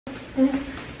What's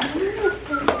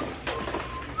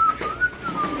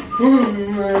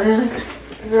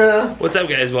up,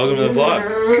 guys? Welcome to the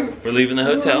vlog. We're leaving the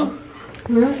hotel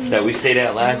that we stayed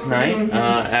at last night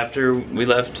after we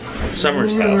left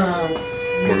Summer's house.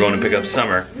 We're going to pick up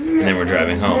Summer and then we're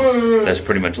driving home. That's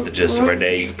pretty much the gist of our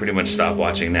day. You can pretty much stop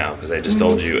watching now because I just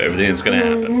told you everything that's gonna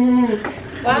happen.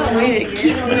 Wow, wait.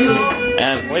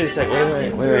 Wait a sec,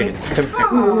 wait. Come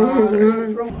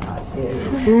here.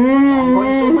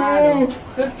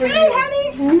 Good for you. Hey,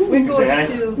 honey. We're going hi.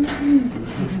 to.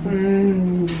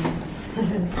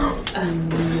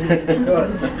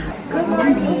 Good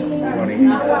morning.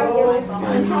 How are you?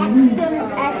 Jackson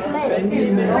Athletics.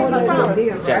 Where are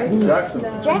you from? Jackson.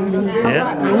 Jackson?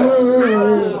 Yeah.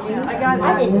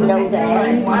 I didn't know that.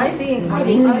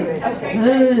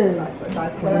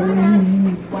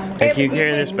 Hey, can you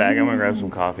carry this bag? I'm gonna grab some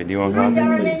coffee. Do you want coffee?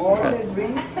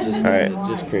 Just, all right,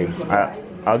 just cream.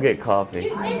 I'll get coffee.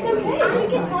 It's okay.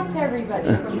 She can talk to everybody.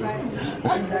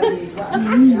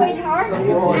 Sweetheart.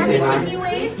 Can you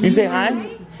wave? You say hi?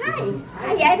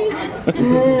 Hi, Eddie.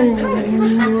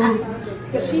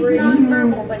 She's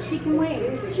non-verbal, but she can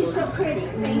wave. She's so pretty.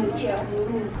 Thank you.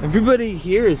 Everybody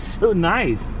here is so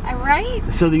nice. Right?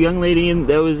 So the young lady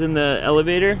that was in the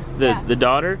elevator, the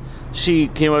daughter, she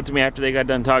came up to me after they got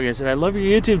done talking and said, "I love your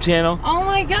YouTube channel." Oh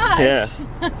my gosh. Yeah. Isn't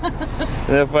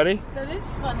that funny? That is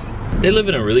funny. They live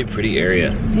in a really pretty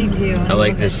area. They do. I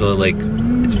like this little, like,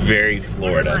 it's very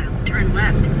Florida. Turn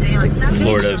left to stay on South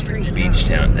Florida beach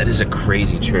town. That is a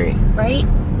crazy tree. Right?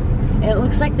 It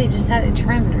looks like they just had it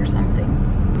trimmed or something.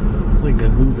 It's like the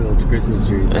Whoville Christmas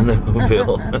tree. And the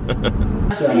Whoville.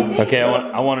 Okay,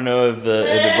 I want to know if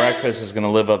the breakfast is going to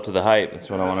live up to the hype.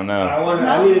 That's what I want to know.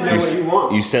 I need to know what you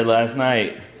want. You said last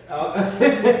night.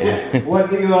 What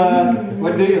do you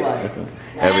like?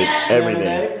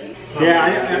 Everything. Yeah,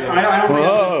 I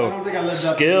don't think I lived up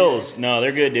to Skills. No,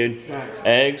 they're good, dude.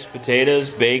 Eggs, potatoes,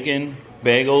 bacon,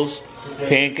 bagels,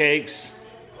 pancakes.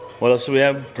 What else do we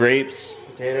have? Grapes.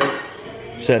 potatoes.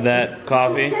 Said that.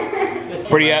 Coffee.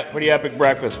 Pretty epic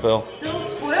breakfast, Phil. Still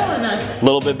spoiling us. A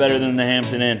little bit better than the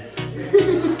Hampton Inn.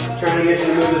 Trying to get you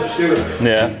to move to the stew.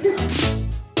 Yeah.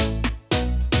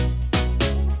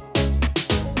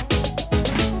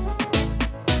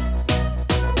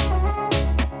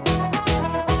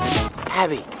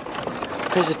 Abby,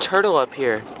 there's a turtle up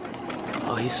here.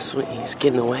 Oh, he's sweet. He's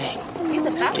getting away. He's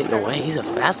getting away. He's a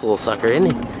fast little sucker, isn't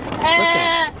he? Look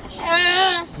at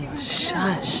him.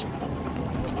 Shush.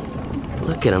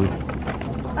 Look at him.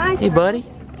 Bye. Hey, buddy.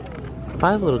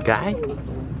 Bye, little guy.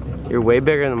 You're way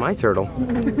bigger than my turtle.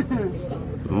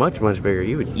 Much, much bigger.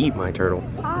 You would eat my turtle.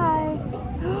 Hi.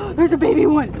 There's a baby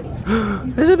one.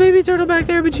 There's a baby turtle back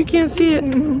there, but you can't see it.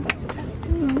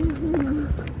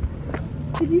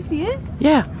 Did you see it?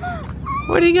 Yeah.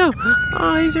 Where'd he go?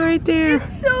 Oh, he's right there.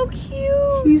 It's so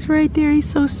cute. He's right there. He's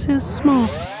so small.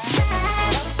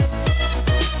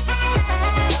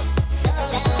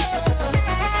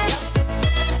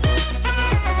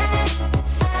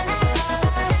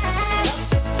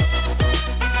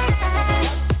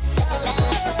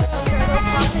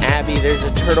 Abby, there's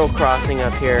a turtle crossing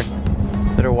up here.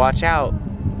 Better watch out.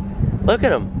 Look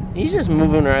at him. He's just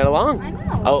moving right along. I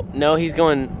know. Oh, no, he's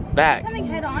going back. Coming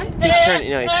head on. He's turning.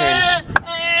 No, he's turning.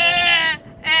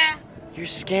 You're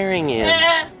scaring him.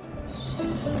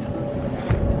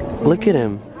 Look at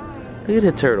him. Look at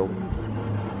the turtle.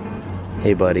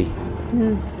 Hey, buddy.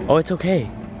 Oh, it's okay.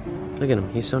 Look at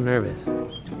him. He's so nervous.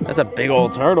 That's a big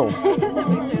old turtle. It's a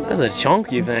big turtle. That's a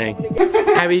chunky thing.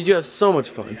 Abby, you have so much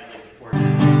fun.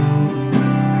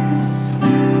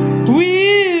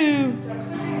 Woo!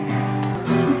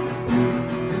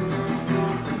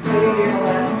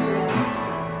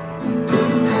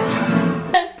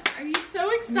 Are you so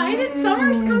excited?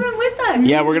 Summer's coming with us.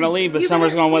 Yeah, we're gonna leave, but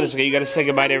Summer's going with us. Okay, you gotta say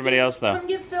goodbye to everybody else, though. Come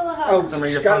give Phil a hug. Oh, Summer,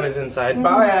 your phone is inside.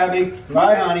 Bye, Abby.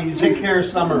 Bye, honey. You take care of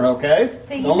Summer, okay?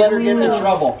 Don't let her get into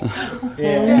trouble.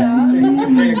 Yeah.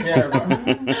 You take care of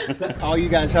her. So, all you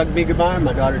guys hugged me goodbye.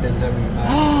 My daughter didn't hug me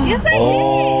goodbye. Yes, I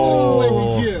Oh. When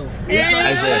did you? did.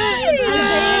 I did.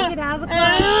 Get out of the car.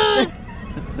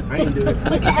 I can do it.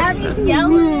 Look at Abby's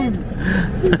yelling.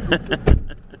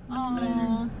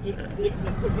 Aww.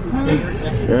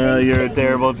 Oh, you're a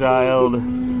terrible child.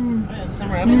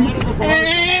 Summer, I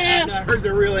heard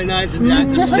they're really nice in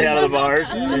Jackson. Stay out of the bars.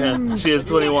 Yeah, she is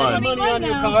 21. Money on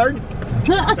your card?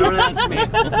 Don't ask me.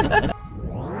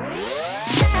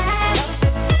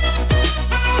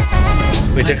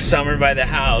 We took Summer by the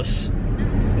house.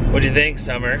 What'd you think,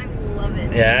 Summer? I love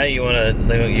it. Yeah, you're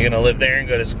gonna live there and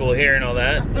go to school here and all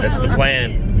that? That's the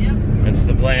plan. Yep. That's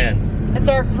the plan. That's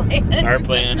our plan. Our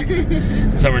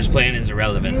plan. Summer's plan is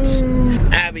irrelevant.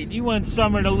 Abby, do you want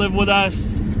Summer to live with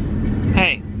us?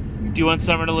 Hey, do you want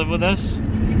Summer to live with us?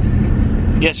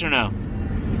 Yes or no?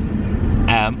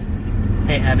 Ab.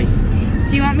 Hey, Abby.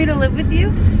 Do you want me to live with you?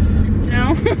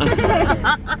 No.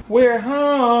 We're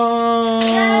home.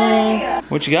 Yay.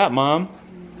 What you got, Mom?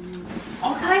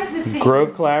 All kinds of things.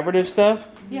 Grove Collaborative stuff?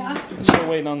 Yeah. I'm still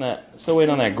waiting on that. Still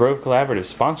waiting on that Grove Collaborative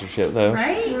sponsorship, though.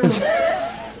 Right?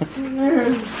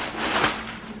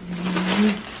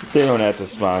 They don't have to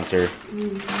sponsor.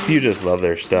 You just love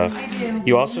their stuff. I do.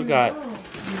 You also got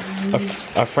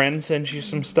a friend sent you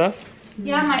some stuff?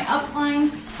 Yeah, my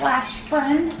upline /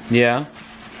 friend. Yeah.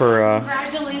 For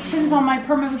Congratulations on my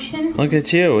promotion. look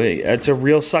at you. It's a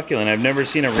real succulent. I've never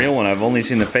seen a real one. I've only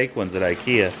seen the fake ones at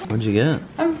IKEA. What'd you get?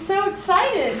 I'm so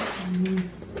excited.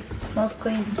 Smells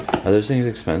clean. Are those things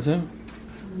expensive?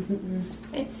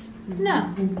 It's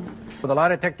no. The lie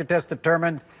detector test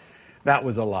determined that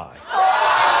was a lie.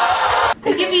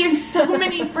 They give you so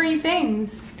many free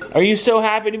things. Are you so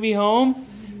happy to be home?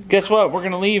 Guess what? We're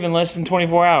gonna leave in less than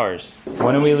 24 hours.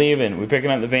 When are we leaving? We picking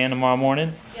up the van tomorrow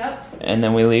morning? Yep. And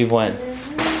then we leave when?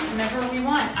 Whenever we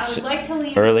want. I would like to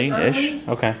leave early-ish?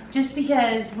 Okay. Just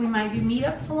because we might do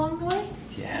meetups along the way.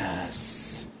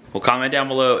 Yes. Well, comment down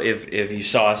below if you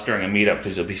saw us during a meetup,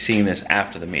 because you'll be seeing this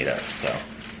after the meetup. So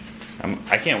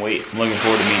I can't wait. I'm looking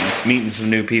forward to meeting some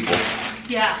new people.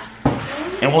 Yeah.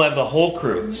 And we'll have the whole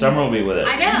crew. Summer will be with us.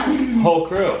 I know. Whole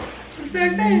crew. I'm so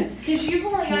excited. Because you've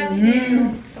only got to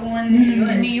do the one that you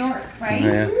in New York, right?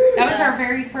 Yeah. That was our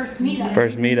very first meetup.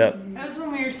 First meetup. That was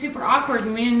when we were super awkward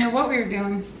and we didn't know what we were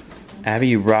doing. Abby,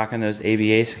 you rocking those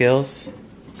ABA skills?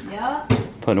 Yeah.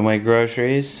 Putting away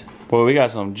groceries. Boy, we got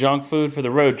some junk food for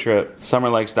the road trip. Summer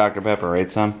likes Dr. Pepper,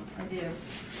 right, Sam? I do.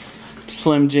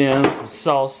 Slim Jims, some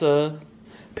salsa,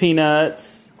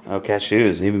 peanuts. Oh,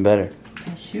 cashews, even better.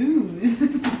 Shoes.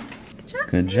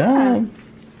 Good job.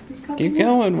 Keep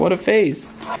going. What a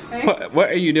face. What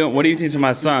are you doing? What are you teaching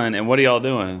my son, and what are y'all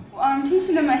doing? Well, I'm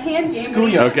teaching him a hand game.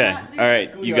 Okay. All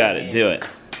right. You got it. Do it.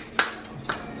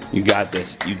 You got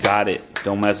this. You got it.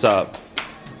 Don't mess up.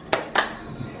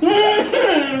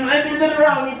 I did it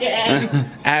wrong again.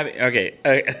 Abby. Okay.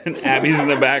 Abby's in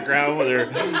the background with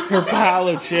her pile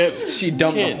of chips. She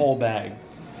dumped the whole bag.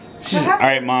 All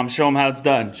right, Mom. Show him how it's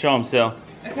done. Show him, Sil.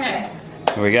 Okay.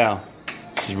 Here we go.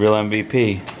 She's real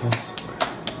MVP.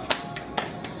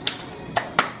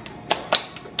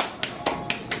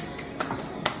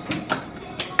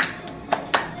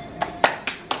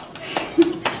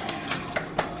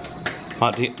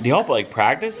 Do y'all like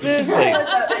practice this? Like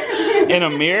in a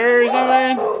mirror or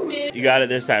something? You got it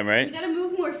this time, right? You gotta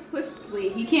move more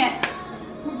swiftly. You can't.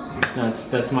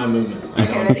 That's my movement.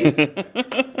 Okay, ready?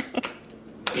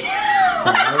 So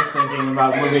I was thinking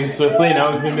about moving swiftly, and I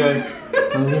was gonna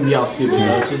be all stupid.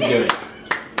 Let's just do it.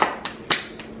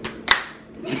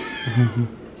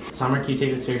 Summer, can you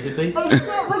take this seriously, please? I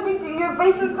can't look at you. Your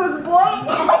face is so blank.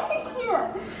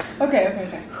 I can't.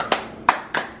 Okay.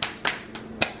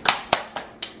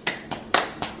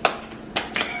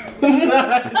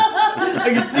 I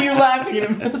can see you laughing, and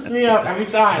it messes me up every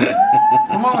time.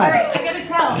 Come on. Alright, I gotta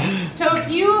tell. So if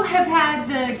you have had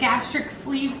the gastric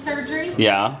sleeve surgery,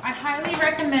 Yeah. I highly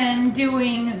recommend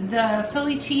doing the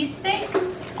Philly cheesesteak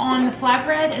on the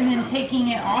flatbread and then taking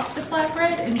it off the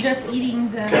flatbread and just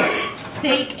eating the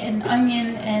steak and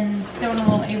onion and throwing a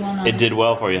little A1 on it. It did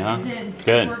well for you, huh? It did.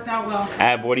 Good. It worked out well.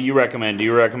 Ab, what do you recommend? Do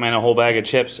you recommend a whole bag of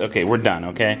chips? Okay, we're done,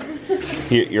 okay?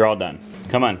 You're all done.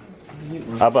 Come on.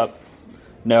 Up.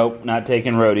 Nope, not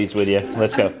taking roadies with you.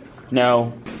 Let's go.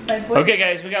 No. Okay,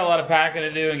 guys, we got a lot of packing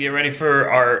to do and get ready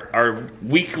for our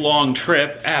week-long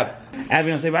trip. Ab, you want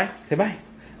to say bye? Say bye.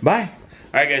 Bye.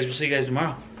 All right, guys, we'll see you guys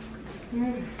tomorrow.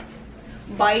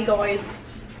 Bye, guys.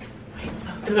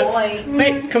 Bye.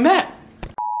 Wait, come back.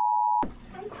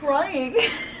 I'm crying.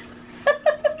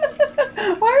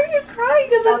 Why are you crying?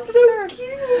 Because that's so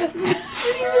cute. These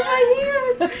are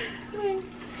my hands.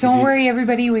 Don't worry,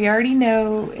 everybody. We already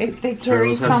know they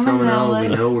carry salmonella.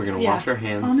 We know we're gonna wash our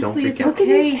hands. Honestly, don't forget. it's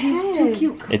okay. He's too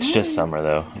cute. It's just summer,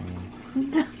 though.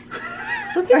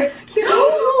 Look at his cute.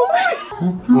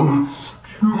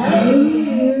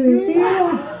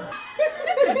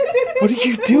 What are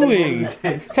you doing?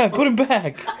 God, put him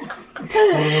back.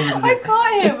 I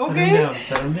caught him, okay?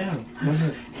 Set him down.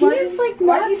 He is like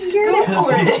not scared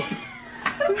for it.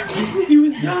 He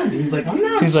was done. He's like, I'm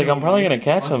not. He's like, I'm probably going to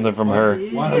catch something from her.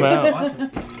 Watch I'm out.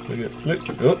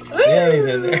 Look. Oh, yeah, he's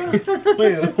in there. Look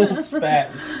at those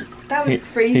spats. That was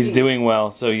crazy. He's doing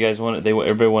well. So you guys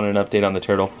everybody wanted an update on the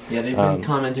turtle. Yeah, they've been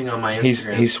commenting on my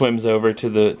Instagram. He swims over to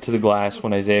the glass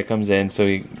when Isaiah comes in, so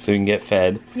he can get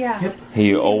fed. Yeah. Yep.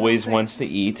 He always wants to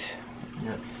eat.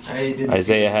 Yep.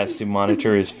 Isaiah has to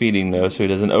monitor his feeding though, so he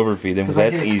doesn't overfeed him, because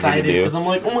that's easy to do. Because I'm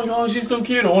like, oh my gosh, she's so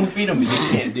cute. I want to feed him. But you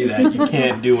can't do that. You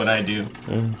can't do what I do.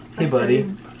 Hey, buddy.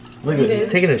 Look at him.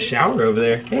 He's taking a shower over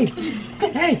there. Hey.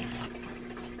 Hey.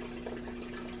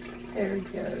 There he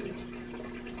goes.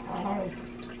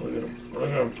 Look at him. Look at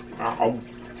him. Ow.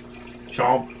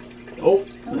 Chomp. Oh,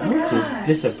 that just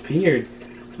disappeared.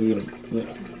 Look at him. Look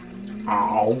at him.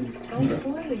 Ow.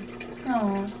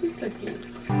 Oh, he's so cute.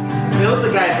 Phil's the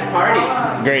guy at the party.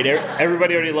 Great,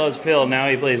 everybody already loves Phil. Now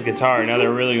he plays guitar. Now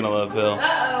they're really gonna love Phil.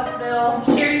 Uh-oh,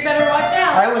 Phil. Sure, you better watch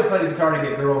out. I only play the guitar to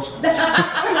get girls. Oh my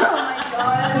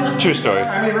God. True story.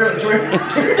 I mean, really, true.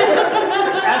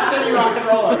 Ask any rock and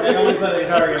roller. They only play the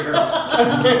guitar to get girls.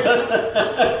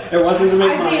 It wasn't to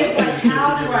make money. I say it's like,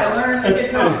 how do I learn the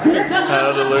guitar?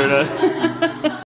 How to learn it.